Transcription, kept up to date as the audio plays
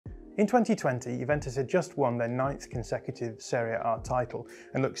In 2020, Juventus had just won their 9th consecutive Serie A title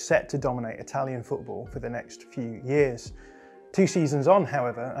and looked set to dominate Italian football for the next few years. 2 seasons on,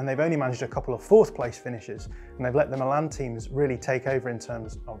 however, and they've only managed a couple of 4th place finishes, and they've let the Milan teams really take over in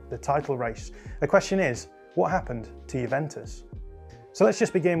terms of the title race. The question is, what happened to Juventus? So let's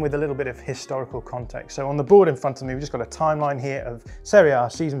just begin with a little bit of historical context. So on the board in front of me, we've just got a timeline here of Serie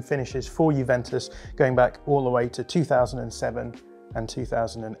A season finishes for Juventus going back all the way to 2007 and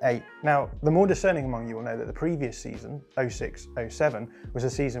 2008. Now, the more discerning among you will know that the previous season, 06-07, was a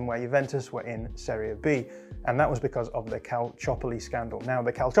season where Juventus were in Serie B, and that was because of the Calciopoli scandal. Now,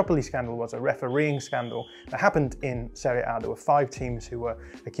 the Calciopoli scandal was a refereeing scandal that happened in Serie A. There were 5 teams who were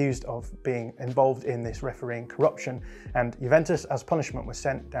accused of being involved in this refereeing corruption, and Juventus, as punishment, was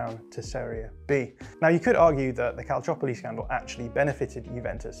sent down to Serie B. Now, you could argue that the Calciopoli scandal actually benefited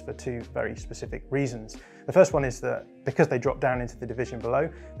Juventus for 2 very specific reasons. The first one is that because they dropped down into the division below,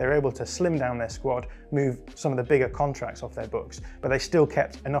 they were able to slim down their squad, move some of the bigger contracts off their books, but they still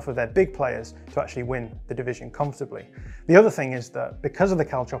kept enough of their big players to actually win the division comfortably. The other thing is that because of the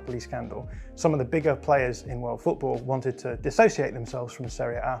Calciopoli scandal, some of the bigger players in world football wanted to dissociate themselves from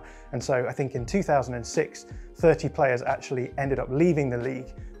Serie A, and so I think in 2006, 30 players actually ended up leaving the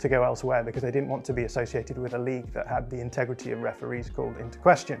league to go elsewhere because they didn't want to be associated with a league that had the integrity of referees called into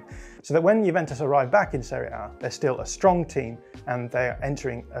question. So that when Juventus arrived back in Serie A, they're still a strong team and they are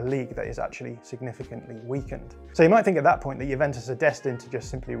entering a league that is actually significantly weakened. So you might think at that point that Juventus are destined to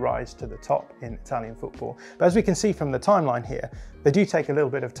just simply rise to the top in Italian football. But as we can see from the timeline here, they do take a little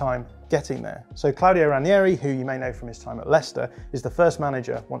bit of time getting there. So Claudio Ranieri, who you may know from his time at Leicester, is the first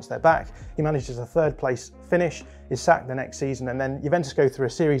manager once they're back. He manages a 3rd place finish, is sacked the next season, and then Juventus go through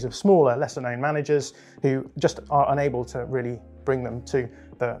a series of smaller, lesser known managers who just are unable to really bring them to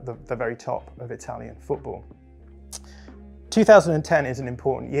the very top of Italian football. 2010 is an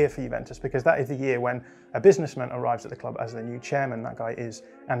important year for Juventus because that is the year when a businessman arrives at the club as the new chairman. That guy is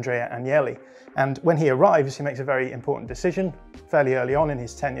Andrea Agnelli. And when he arrives, he makes a very important decision fairly early on in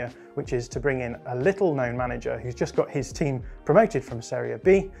his tenure, which is to bring in a little known manager who's just got his team promoted from Serie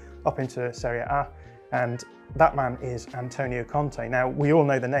B up into Serie A. And that man is Antonio Conte. Now, we all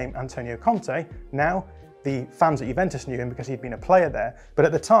know the name Antonio Conte now. The fans at Juventus knew him because he'd been a player there, but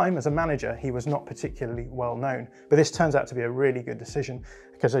at the time, as a manager, he was not particularly well known. But this turns out to be a really good decision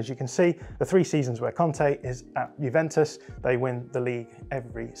because, as you can see, the 3 seasons where Conte is at Juventus, they win the league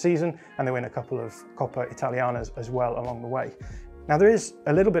every season, and they win a couple of Coppa Italianas as well along the way. Now, there is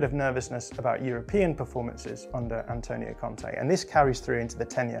a little bit of nervousness about European performances under Antonio Conte, and this carries through into the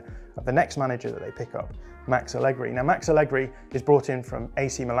tenure of the next manager that they pick up, Max Allegri. Now, Max Allegri is brought in from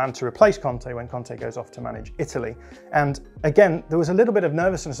AC Milan to replace Conte when Conte goes off to manage Italy. And again, there was a little bit of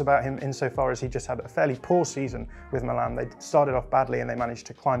nervousness about him insofar as he just had a fairly poor season with Milan. They started off badly and they managed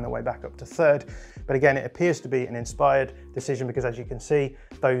to climb their way back up to 3rd. But again, it appears to be an inspired decision because, as you can see,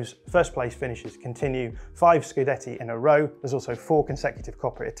 those 1st place finishes continue. 5 Scudetti in a row. There's also 4 consecutive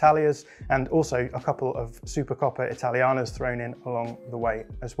Coppa Italias and also a couple of Supercoppa Italianas thrown in along the way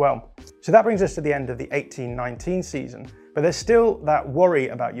as well. So that brings us to the end of the 18-19 season, but there's still that worry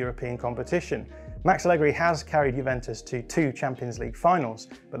about European competition. Max Allegri has carried Juventus to 2 Champions League finals,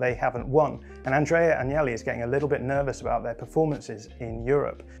 but they haven't won, and Andrea Agnelli is getting a little bit nervous about their performances in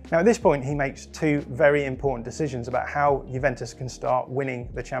Europe. Now, at this point, he makes 2 very important decisions about how Juventus can start winning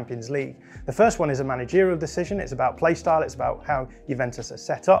the Champions League. The first one is a managerial decision. It's about play style, it's about how Juventus are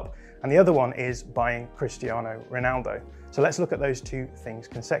set up, and the other one is buying Cristiano Ronaldo. So let's look at those 2 things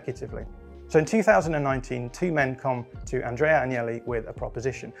consecutively. So in 2019, 2 men come to Andrea Agnelli with a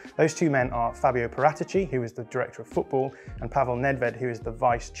proposition. Those 2 men are Fabio Paratici, who is the director of football, and Pavel Nedved, who is the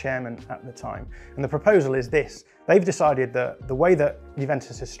vice chairman at the time. And the proposal is this. They've decided that the way that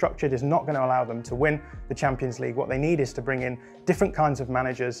Juventus is structured is not going to allow them to win the Champions League. What they need is to bring in different kinds of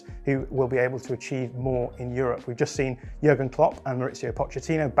managers who will be able to achieve more in Europe. We've just seen Jurgen Klopp and Maurizio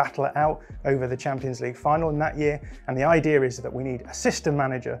Pochettino battle it out over the Champions League final in that year. And the idea is that we need a system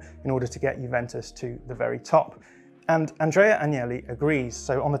manager in order to get Juventus to the very top. And Andrea Agnelli agrees.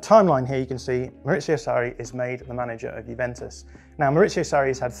 So on the timeline here, you can see Maurizio Sarri is made the manager of Juventus. Now, Maurizio Sarri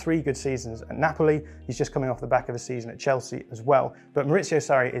has had 3 good seasons at Napoli. He's just coming off the back of a season at Chelsea as well. But Maurizio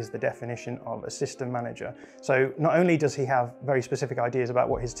Sarri is the definition of a system manager. So not only does he have very specific ideas about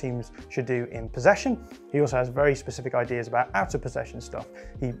what his teams should do in possession, he also has very specific ideas about out of possession stuff.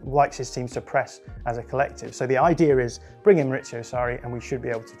 He likes his teams to press as a collective. So the idea is bring in Maurizio Sarri and we should be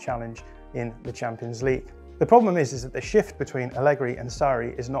able to challenge in the Champions League. The problem is that the shift between Allegri and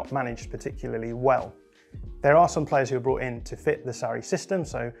Sarri is not managed particularly well. There are some players who are brought in to fit the Sarri system,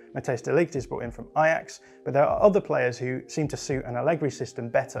 so Matthijs de Ligt is brought in from Ajax, but there are other players who seem to suit an Allegri system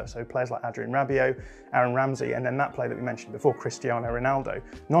better, so players like Adrien Rabiot, Aaron Ramsey, and then that player that we mentioned before, Cristiano Ronaldo,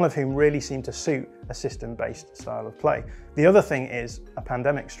 none of whom really seem to suit a system-based style of play. The other thing is a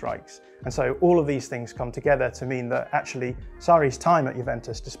pandemic strikes, and so all of these things come together to mean that actually Sarri's time at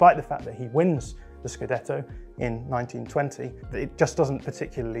Juventus, despite the fact that he wins the Scudetto in 1920, it just doesn't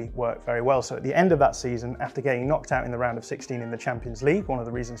particularly work very well. So at the end of that season, after getting knocked out in the round of 16 in the Champions League, one of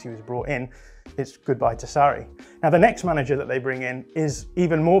the reasons he was brought in, it's goodbye to Sarri. Now the next manager that they bring in is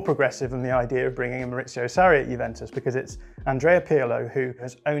even more progressive than the idea of bringing in Maurizio Sarri at Juventus, because it's Andrea Pirlo, who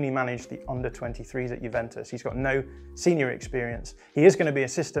has only managed the under-23s at Juventus. He's got no senior experience. He is going to be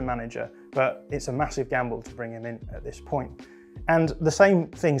assistant manager, but it's a massive gamble to bring him in at this point. And the same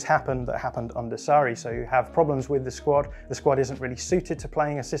things happened that happened under Sarri. So you have problems with the squad isn't really suited to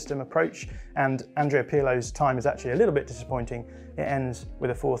playing a system approach, and Andrea Pirlo's time is actually a little bit disappointing. It ends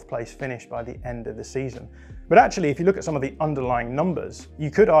with a 4th place finish by the end of the season. But actually, if you look at some of the underlying numbers,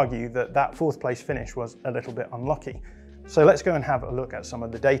 you could argue that that 4th place finish was a little bit unlucky. So let's go and have a look at some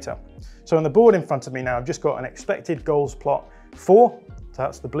of the data. So on the board in front of me now, I've just got an expected goals plot for, so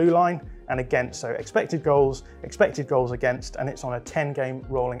that's the blue line, and against, so expected goals against, and it's on a 10-game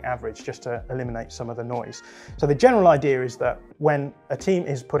rolling average, just to eliminate some of the noise. So the general idea is that when a team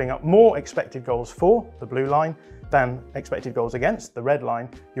is putting up more expected goals for, the blue line, than expected goals against, the red line,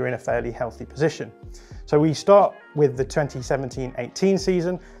 you're in a fairly healthy position. So we start with the 2017-18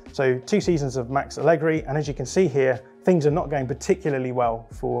 season, so 2 seasons of Max Allegri, and as you can see here, things are not going particularly well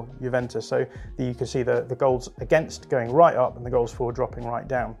for Juventus. So you can see the goals against going right up and the goals for dropping right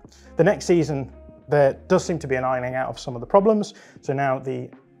down. The next season, there does seem to be an ironing out of some of the problems. So now the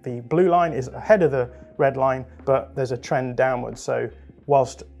blue line is ahead of the red line, but there's a trend downwards. So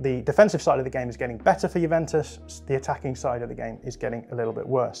whilst the defensive side of the game is getting better for Juventus, the attacking side of the game is getting a little bit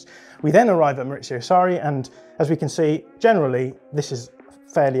worse. We then arrive at Maurizio Sarri, and as we can see, generally, this is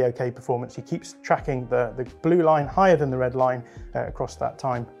fairly okay performance. He keeps tracking the blue line higher than the red line across that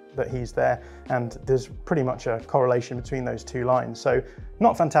time that he's there, and there's pretty much a correlation between those two lines. So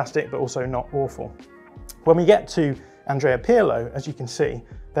not fantastic, but also not awful. When we get to Andrea Pirlo, as you can see,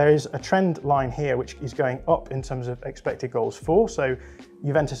 there is a trend line here which is going up in terms of expected goals for. So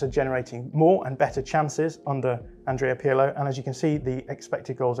Juventus are generating more and better chances under Andrea Pirlo, and as you can see, the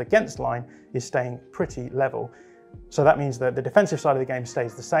expected goals against line is staying pretty level. So that means that the defensive side of the game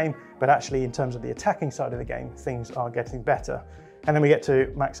stays the same, but actually in terms of the attacking side of the game, things are getting better. And then we get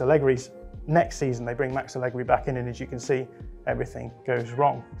to Max Allegri's next season. They bring Max Allegri back in, and as you can see, everything goes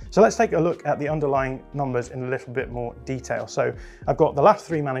wrong. So let's take a look at the underlying numbers in a little bit more detail. So I've got the last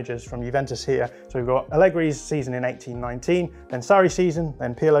 3 managers from Juventus here. So we've got Allegri's season in 18-19, then Sarri's season,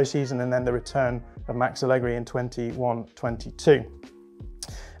 then Pirlo's season, and then the return of Max Allegri in 21-22.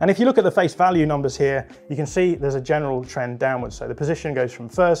 And if you look at the face value numbers here, you can see there's a general trend downwards. So the position goes from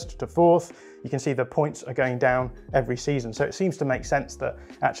 1st to 4th. You can see the points are going down every season. So it seems to make sense that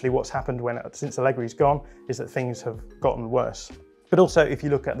actually what's happened since Allegri's gone is that things have gotten worse. But also, if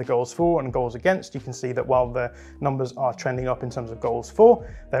you look at the goals for and goals against, you can see that while the numbers are trending up in terms of goals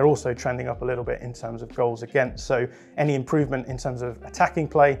for, they're also trending up a little bit in terms of goals against. So any improvement in terms of attacking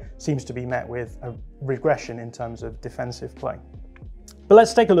play seems to be met with a regression in terms of defensive play. But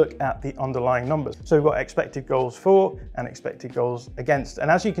let's take a look at the underlying numbers. So we've got expected goals for and expected goals against.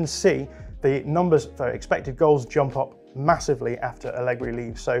 And as you can see, the numbers for expected goals jump up massively after Allegri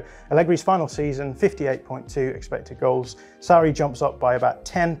leaves. So Allegri's final season, 58.2 expected goals. Sarri jumps up by about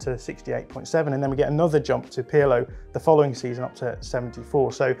 10 to 68.7, and then we get another jump to Pirlo the following season up to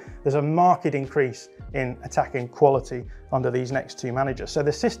 74. So there's a marked increase in attacking quality under these next 2 managers. So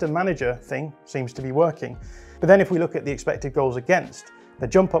the system manager thing seems to be working. But then if we look at the expected goals against, the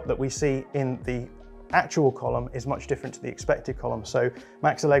jump up that we see in the actual column is much different to the expected column. So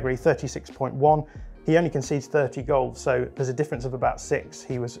Max Allegri, 36.1, he only concedes 30 goals, so there's a difference of about 6.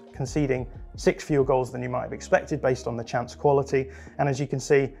 He was conceding 6 fewer goals than you might have expected based on the chance quality. And as you can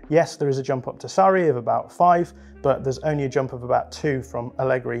see, yes, there is a jump up to Sarri of about 5, but there's only a jump of about 2 from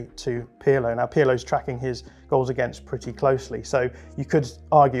Allegri to Pirlo. Now Pirlo's tracking his goals against pretty closely, so you could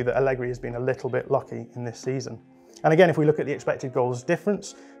argue that Allegri has been a little bit lucky in this season. And again, if we look at the expected goals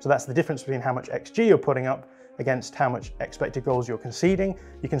difference, so that's the difference between how much XG you're putting up against how much expected goals you're conceding,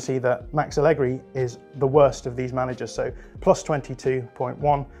 you can see that Max Allegri is the worst of these managers. So plus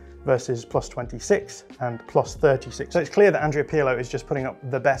 22.1, versus plus 26 and plus 36. So it's clear that Andrea Pirlo is just putting up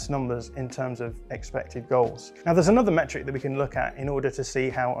the best numbers in terms of expected goals. Now there's another metric that we can look at in order to see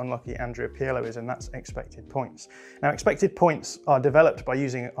how unlucky Andrea Pirlo is, and that's expected points. Now expected points are developed by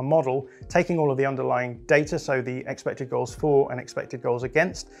using a model, taking all of the underlying data, so the expected goals for and expected goals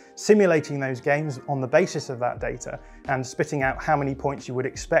against, simulating those games on the basis of that data and spitting out how many points you would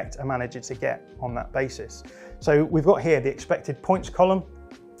expect a manager to get on that basis. So we've got here the expected points column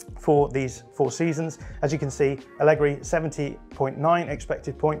for these 4 seasons. As you can see, Allegri 70.9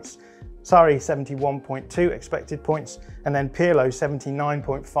 expected points, Sarri 71.2 expected points, and then Pirlo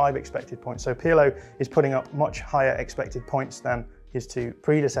 79.5 expected points. So Pirlo is putting up much higher expected points than his 2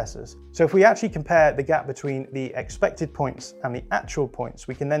 predecessors. So if we actually compare the gap between the expected points and the actual points,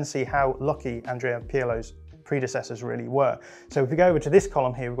 we can then see how lucky Andrea Pirlo's predecessors really were. So if we go over to this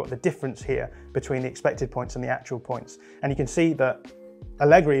column here, we've got the difference here between the expected points and the actual points. And you can see that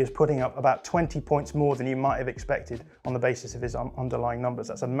Allegri is putting up about 20 points more than you might have expected on the basis of his underlying numbers.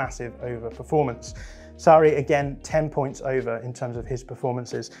 That's a massive overperformance. Sarri, again, 10 points over in terms of his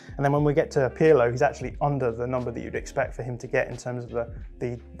performances. And then when we get to Pirlo, he's actually under the number that you'd expect for him to get in terms of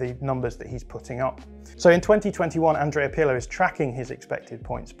the numbers that he's putting up. So in 2021, Andrea Pirlo is tracking his expected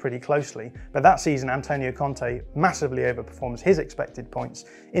points pretty closely. But that season, Antonio Conte massively overperforms his expected points.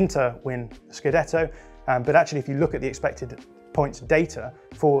 Inter win Scudetto. But actually, if you look at the expected points data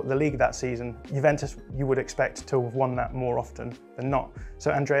for the Liga that season, Juventus, you would expect to have won that more often than not.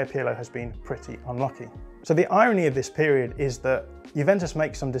 So Andrea Pirlo has been pretty unlucky. So the irony of this period is that Juventus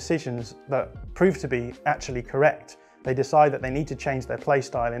makes some decisions that prove to be actually correct. They decide that they need to change their play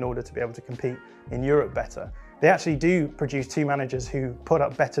style in order to be able to compete in Europe better. They actually do produce 2 managers who put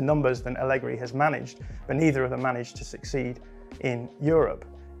up better numbers than Allegri has managed, but neither of them managed to succeed in Europe.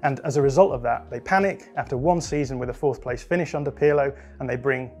 And as a result of that, they panic after 1 season with a 4th place finish under Pirlo, and they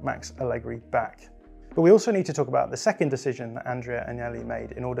bring Max Allegri back. But we also need to talk about the second decision that Andrea Agnelli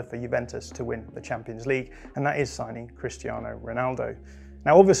made in order for Juventus to win the Champions League, and that is signing Cristiano Ronaldo.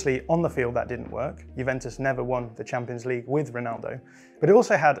 Now obviously on the field that didn't work. Juventus never won the Champions League with Ronaldo, but it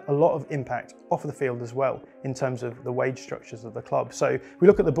also had a lot of impact off the field as well in terms of the wage structures of the club. So if we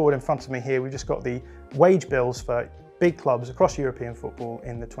look at the board in front of me here, we've just got the wage bills for big clubs across European football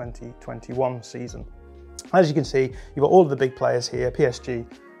in the 2021 season. As you can see, you've got all of the big players here, PSG,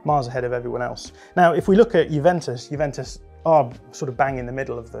 miles ahead of everyone else. Now, if we look at Juventus are sort of bang in the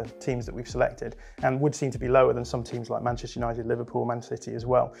middle of the teams that we've selected and would seem to be lower than some teams like Manchester United, Liverpool, Man City as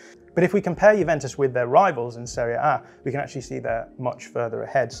well. But if we compare Juventus with their rivals in Serie A, we can actually see they're much further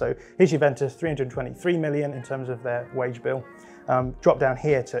ahead. So here's Juventus, 323 million in terms of their wage bill. Drop down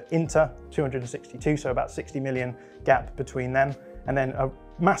here to Inter, 262, so about 60 million gap between them. And then a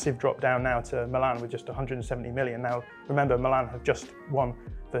massive drop down now to Milan with just 170 million. Now, remember, Milan have just won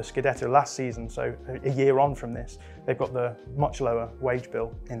the Scudetto last season, so a year on from this, they've got the much lower wage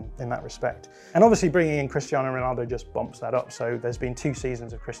bill in that respect. And obviously bringing in Cristiano Ronaldo just bumps that up. So there's been 2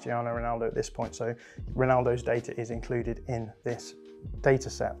 seasons of Cristiano Ronaldo at this point, so Ronaldo's data is included in this data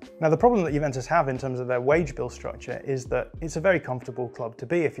set. Now the problem that Juventus have in terms of their wage bill structure is that it's a very comfortable club to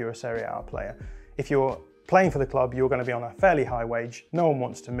be if you're a Serie A player. If you're playing for the club, you're going to be on a fairly high wage, no one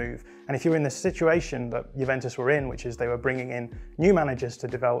wants to move. And if you're in the situation that Juventus were in, which is they were bringing in new managers to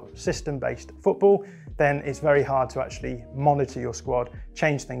develop system-based football, then it's very hard to actually monitor your squad,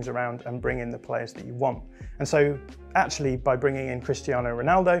 change things around and bring in the players that you want. And so actually by bringing in Cristiano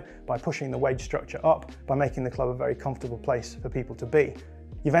Ronaldo, by pushing the wage structure up, by making the club a very comfortable place for people to be,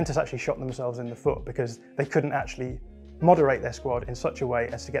 Juventus actually shot themselves in the foot because they couldn't actually moderate their squad in such a way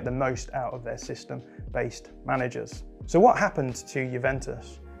as to get the most out of their system-based managers. So what happened to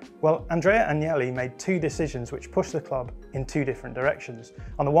Juventus? Well, Andrea Agnelli made 2 decisions which pushed the club in 2 different directions.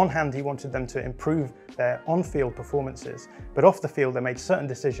 On the one hand, he wanted them to improve their on-field performances, but off the field they made certain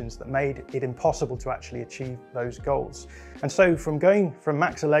decisions that made it impossible to actually achieve those goals. And so from going from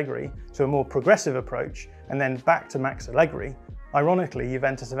Max Allegri to a more progressive approach and then back to Max Allegri, ironically,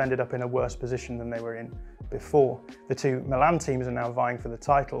 Juventus have ended up in a worse position than they were in before. The 2 Milan teams are now vying for the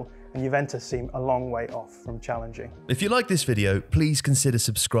title, and Juventus seem a long way off from challenging. If you like this video, please consider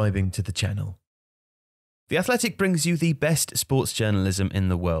subscribing to the channel. The Athletic brings you the best sports journalism in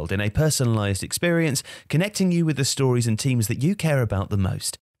the world in a personalised experience, connecting you with the stories and teams that you care about the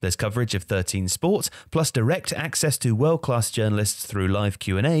most. There's coverage of 13 sports, plus direct access to world-class journalists through live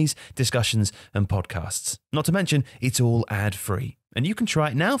Q&As, discussions and podcasts. Not to mention, it's all ad-free. And you can try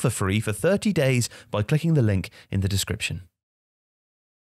it now for free for 30 days by clicking the link in the description.